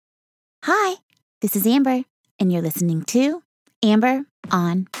Hi, this is Amber, and you're listening to Amber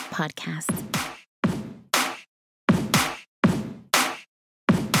on Podcast.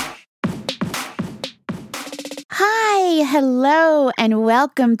 Hi, hello, and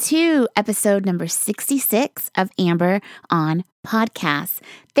welcome to episode number 66 of Amber on Podcast.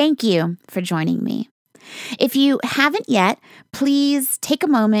 Thank you for joining me. If you haven't yet, please take a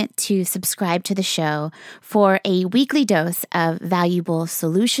moment to subscribe to the show for a weekly dose of valuable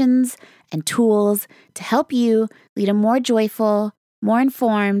solutions and tools to help you lead a more joyful, more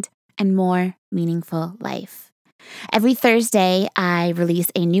informed, and more meaningful life. Every Thursday, I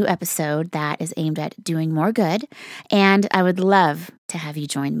release a new episode that is aimed at doing more good, and I would love to have you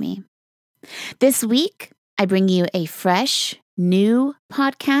join me. This week, I bring you a fresh, new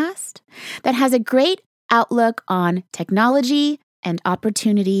podcast that has a great outlook on technology and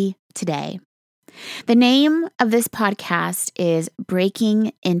opportunity today. The name of this podcast is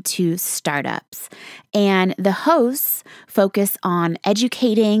Breaking into Startups, and the hosts focus on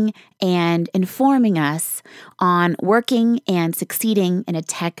educating and informing us on working and succeeding in a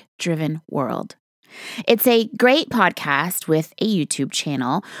tech-driven world. It's a great podcast with a YouTube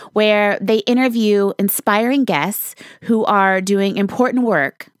channel where they interview inspiring guests who are doing important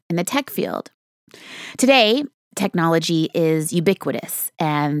work in the tech field. Today, technology is ubiquitous,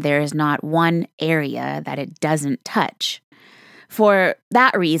 and there is not one area that it doesn't touch. For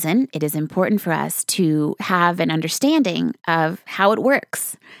that reason, it is important for us to have an understanding of how it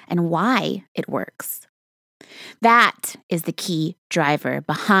works and why it works. That is the key driver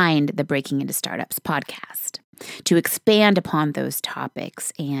behind the Breaking into Startups podcast, to expand upon those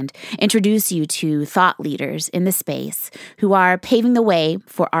topics and introduce you to thought leaders in the space who are paving the way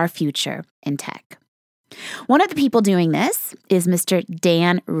for our future in tech. One of the people doing this is Mr.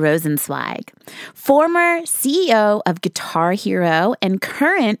 Dan Rosensweig, former CEO of Guitar Hero and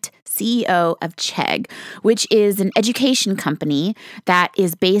current CEO of Chegg, which is an education company that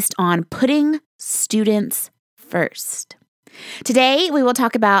is based on putting students first. Today, we will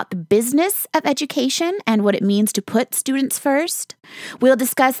talk about the business of education and what it means to put students first. We'll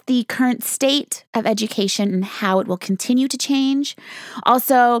discuss the current state of education and how it will continue to change.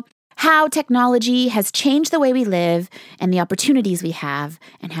 Also, how technology has changed the way we live and the opportunities we have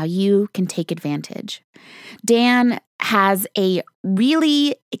and how you can take advantage. Dan has a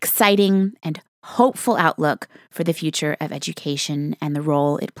really exciting and hopeful outlook for the future of education and the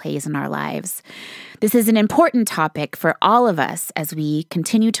role it plays in our lives. This is an important topic for all of us as we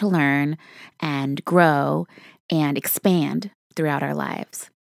continue to learn and grow and expand throughout our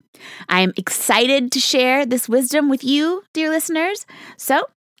lives. I am excited to share this wisdom with you, dear listeners. So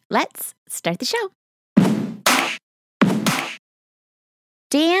let's start the show.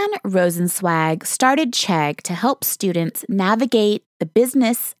 Dan Rosensweig started Chegg to help students navigate the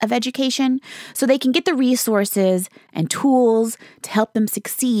business of education so they can get the resources and tools to help them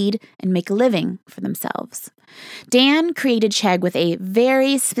succeed and make a living for themselves. Dan created Chegg with a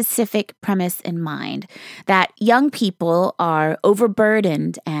very specific premise in mind, that young people are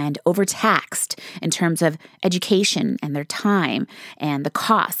overburdened and overtaxed in terms of education and their time and the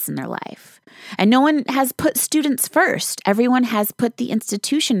costs in their life. And no one has put students first. Everyone has put the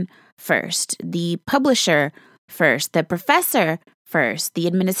institution first, the publisher first, the professor first, the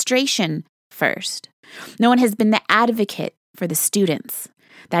administration first. No one has been the advocate for the students.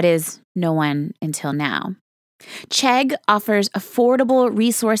 That is, no one until now. Chegg offers affordable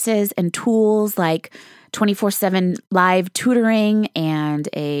resources and tools like 24/7 live tutoring and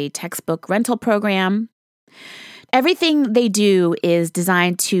a textbook rental program. Everything they do is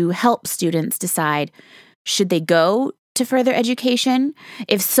designed to help students decide, should they go to further education?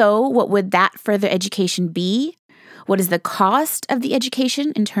 If so, what would that further education be? What is the cost of the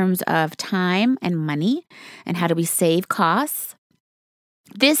education in terms of time and money? And how do we save costs?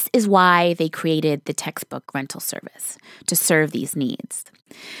 This is why they created the textbook rental service, to serve these needs.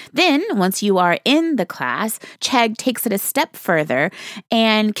 Then, once you are in the class, Chegg takes it a step further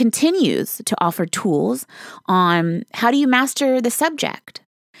and continues to offer tools on how do you master the subject?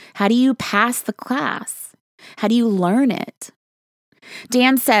 How do you pass the class? How do you learn it?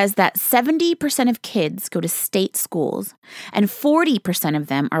 Dan says that 70% of kids go to state schools and 40% of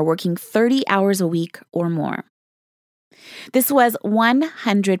them are working 30 hours a week or more. This was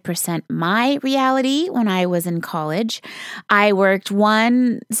 100% my reality when I was in college. I worked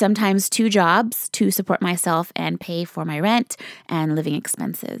one, sometimes two jobs to support myself and pay for my rent and living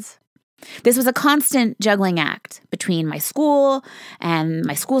expenses. This was a constant juggling act between my school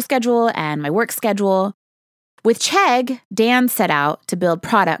schedule and my work schedule. With Chegg, Dan set out to build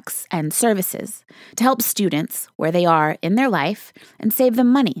products and services to help students where they are in their life and save them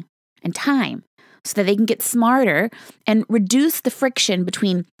money and time so that they can get smarter and reduce the friction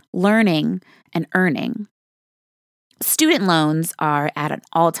between learning and earning. Student loans are at an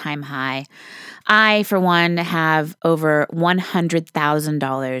all-time high. I, for one, have over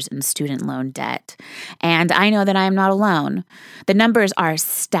 $100,000 in student loan debt, and I know that I am not alone. The numbers are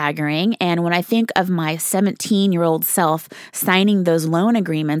staggering, and when I think of my 17-year-old self signing those loan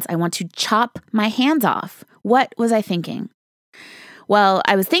agreements, I want to chop my hands off. What was I thinking? Well,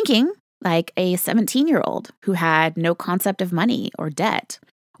 I was thinking like a 17-year-old who had no concept of money or debt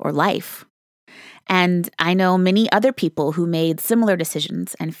or life. And I know many other people who made similar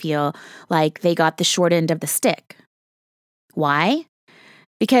decisions and feel like they got the short end of the stick. Why?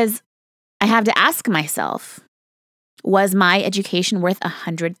 Because I have to ask myself, was my education worth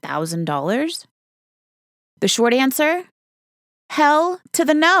 $100,000? The short answer? Hell to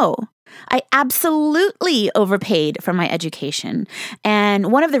the no. I absolutely overpaid for my education.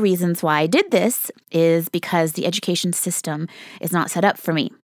 And one of the reasons why I did this is because the education system is not set up for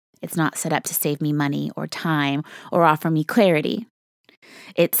me. It's not set up to save me money or time or offer me clarity.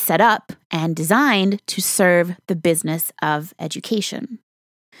 It's set up and designed to serve the business of education.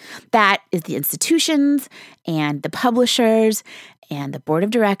 That is the institutions and the publishers and the board of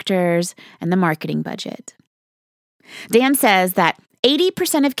directors and the marketing budget. Dan says that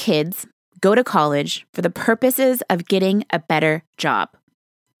 80% of kids go to college for the purposes of getting a better job.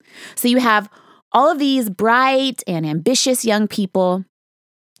 So you have all of these bright and ambitious young people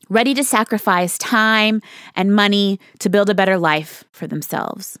ready to sacrifice time and money to build a better life for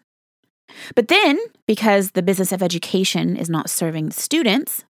themselves. But then, because the business of education is not serving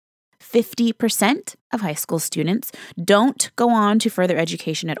students, 50% of high school students don't go on to further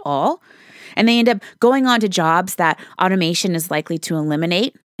education at all, and they end up going on to jobs that automation is likely to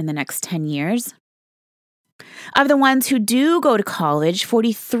eliminate in the next 10 years. Of the ones who do go to college,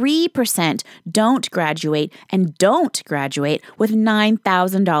 43% don't graduate and don't graduate with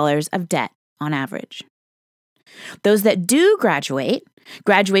 $9,000 of debt on average. Those that do graduate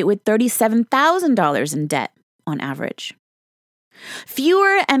with $37,000 in debt on average.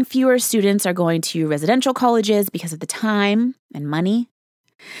 Fewer and fewer students are going to residential colleges because of the time and money.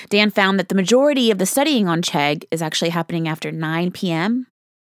 Dan found that the majority of the studying on Chegg is actually happening after 9 p.m.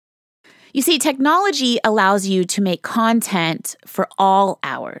 You see, technology allows you to make content for all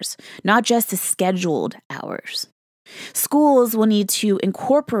hours, not just the scheduled hours. Schools will need to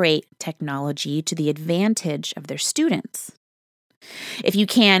incorporate technology to the advantage of their students. If you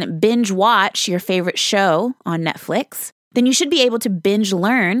can binge watch your favorite show on Netflix, then you should be able to binge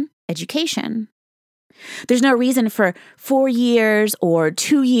learn education. There's no reason for 4 years or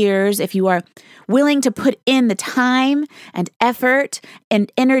 2 years if you are willing to put in the time and effort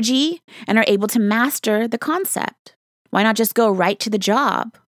and energy and are able to master the concept. Why not just go right to the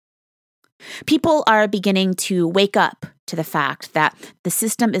job? People are beginning to wake up to the fact that the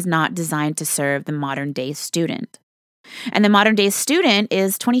system is not designed to serve the modern day student. And the modern day student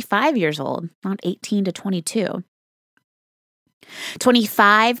is 25 years old, not 18 to 22.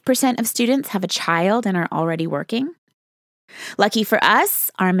 25% of students have a child and are already working. Lucky for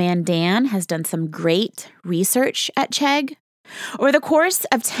us, our man Dan has done some great research at Chegg. Over the course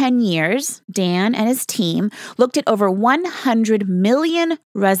of 10 years, Dan and his team looked at over 100 million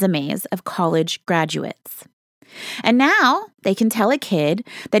resumes of college graduates. And now they can tell a kid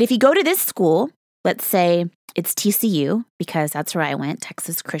that if you go to this school, let's say it's TCU, because that's where I went,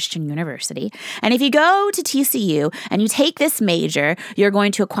 Texas Christian University. And if you go to TCU and you take this major, you're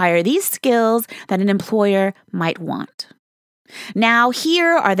going to acquire these skills that an employer might want. Now,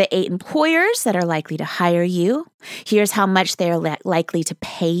 here are the 8 employers that are likely to hire you. Here's how much they're likely to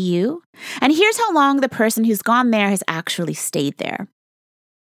pay you. And here's how long the person who's gone there has actually stayed there.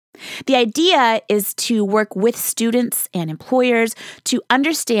 The idea is to work with students and employers to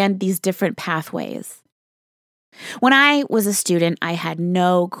understand these different pathways. When I was a student, I had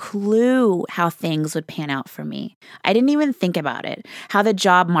no clue how things would pan out for me. I didn't even think about it, how the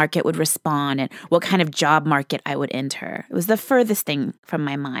job market would respond and what kind of job market I would enter. It was the furthest thing from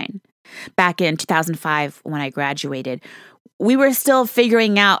my mind. Back in 2005, when I graduated, we were still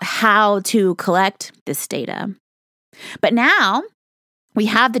figuring out how to collect this data. But now we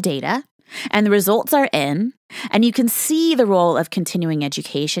have the data and the results are in, and you can see the role of continuing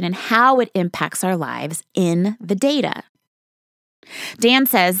education and how it impacts our lives in the data. Dan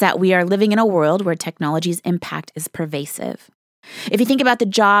says that we are living in a world where technology's impact is pervasive. If you think about the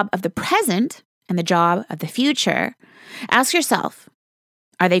job of the present and the job of the future, ask yourself,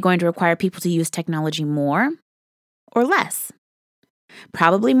 are they going to require people to use technology more or less?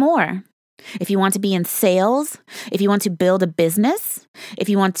 Probably more. If you want to be in sales, if you want to build a business, if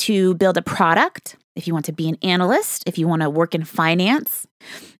you want to build a product, if you want to be an analyst, if you want to work in finance,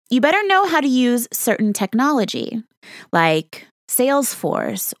 you better know how to use certain technology like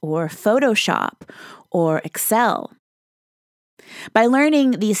Salesforce or Photoshop or Excel. By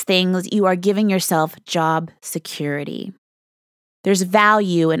learning these things, you are giving yourself job security. There's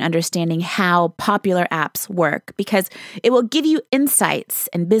value in understanding how popular apps work because it will give you insights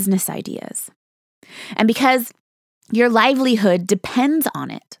and business ideas. And because your livelihood depends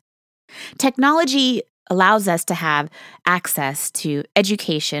on it. Technology allows us to have access to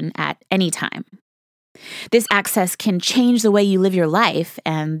education at any time. This access can change the way you live your life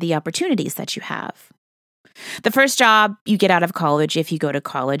and the opportunities that you have. The first job you get out of college, if you go to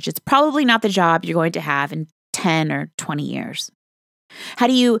college, it's probably not the job you're going to have in 10 or 20 years. How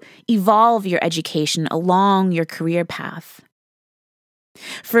do you evolve your education along your career path?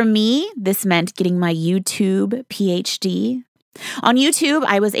 For me, this meant getting my YouTube PhD. On YouTube,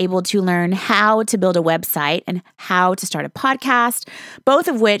 I was able to learn how to build a website and how to start a podcast, both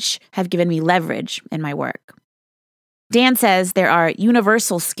of which have given me leverage in my work. Dan says there are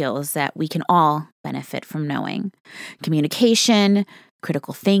universal skills that we can all benefit from knowing: communication,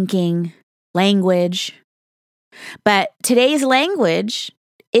 critical thinking, language. But today's language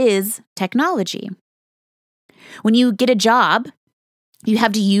is technology. When you get a job, you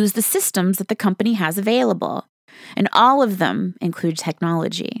have to use the systems that the company has available, and all of them include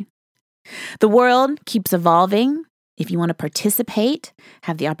technology. The world keeps evolving. If you want to participate,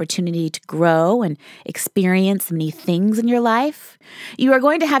 have the opportunity to grow and experience many things in your life, you are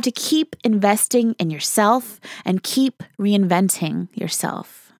going to have to keep investing in yourself and keep reinventing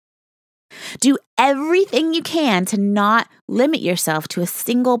yourself. Do everything you can to not limit yourself to a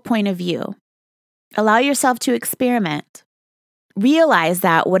single point of view. Allow yourself to experiment. Realize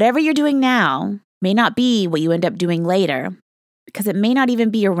that whatever you're doing now may not be what you end up doing later, because it may not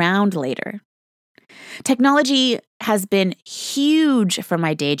even be around later. Technology has been huge for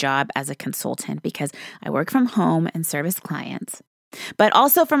my day job as a consultant because I work from home and service clients, but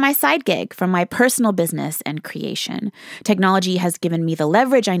also for my side gig, for my personal business and creation. Technology has given me the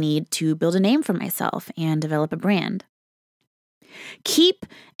leverage I need to build a name for myself and develop a brand. Keep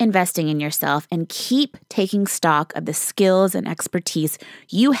investing in yourself and keep taking stock of the skills and expertise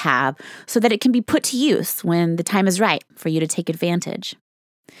you have so that it can be put to use when the time is right for you to take advantage.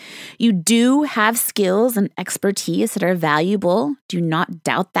 You do have skills and expertise that are valuable. Do not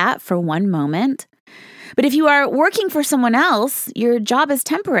doubt that for one moment. But if you are working for someone else, your job is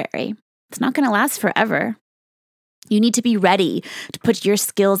temporary. It's not going to last forever. You need to be ready to put your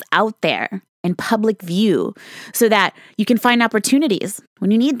skills out there in public view so that you can find opportunities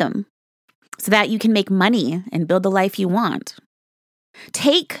when you need them, so that you can make money and build the life you want.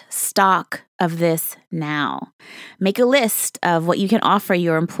 Take stock of this now. Make a list of what you can offer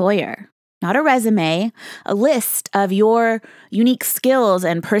your employer. Not a resume, a list of your unique skills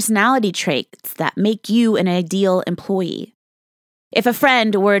and personality traits that make you an ideal employee. If a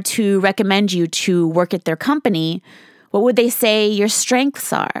friend were to recommend you to work at their company, what would they say your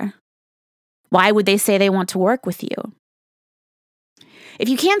strengths are? Why would they say they want to work with you? If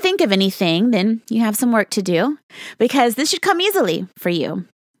you can't think of anything, then you have some work to do, because this should come easily for you.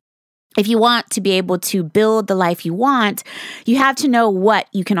 If you want to be able to build the life you want, you have to know what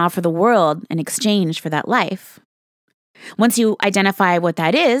you can offer the world in exchange for that life. Once you identify what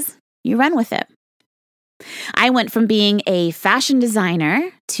that is, you run with it. I went from being a fashion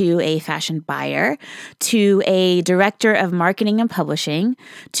designer to a fashion buyer to a director of marketing and publishing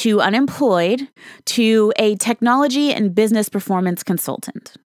to unemployed to a technology and business performance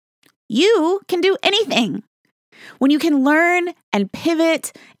consultant. You can do anything. When you can learn and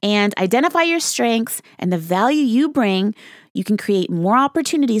pivot and identify your strengths and the value you bring, you can create more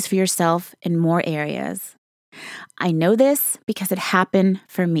opportunities for yourself in more areas. I know this because it happened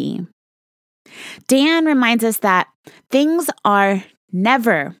for me. Dan reminds us that things are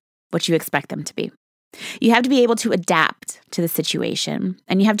never what you expect them to be. You have to be able to adapt to the situation,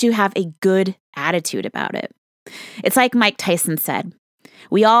 and you have to have a good attitude about it. It's like Mike Tyson said,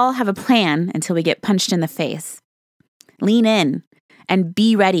 we all have a plan until we get punched in the face. Lean in and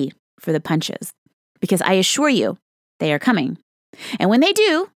be ready for the punches, because I assure you, they are coming. And when they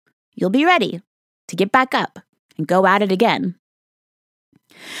do, you'll be ready to get back up and go at it again.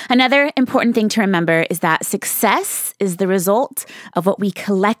 Another important thing to remember is that success is the result of what we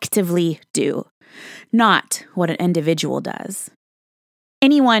collectively do, not what an individual does.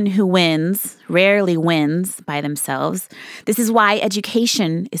 Anyone who wins rarely wins by themselves. This is why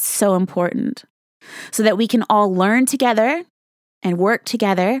education is so important, so that we can all learn together and work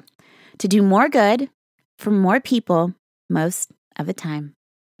together to do more good for more people most of the time.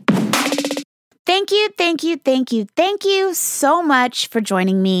 Thank you so much for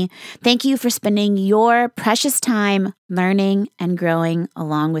joining me. Thank you for spending your precious time learning and growing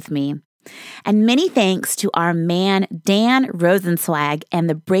along with me. And many thanks to our man, Dan Rosenswag, and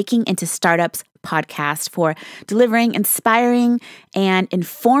the Breaking Into Startups podcast for delivering inspiring and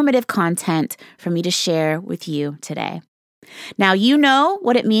informative content for me to share with you today. Now, you know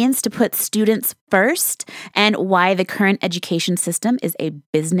what it means to put students first and why the current education system is a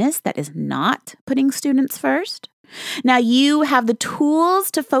business that is not putting students first. Now, you have the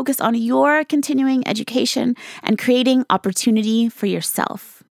tools to focus on your continuing education and creating opportunity for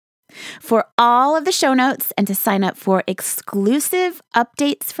yourself. For all of the show notes and to sign up for exclusive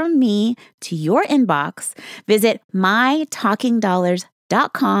updates from me to your inbox, visit mytalkingdollars.com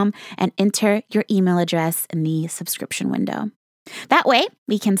and enter your email address in the subscription window. That way,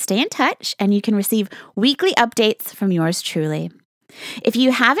 we can stay in touch and you can receive weekly updates from yours truly. If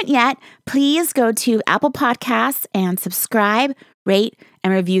you haven't yet, please go to Apple Podcasts and subscribe, rate,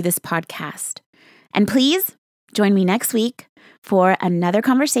 and review this podcast. And please join me next week for another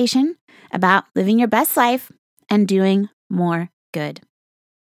conversation about living your best life and doing more good.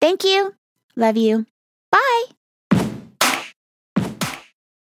 Thank you. Love you. Bye.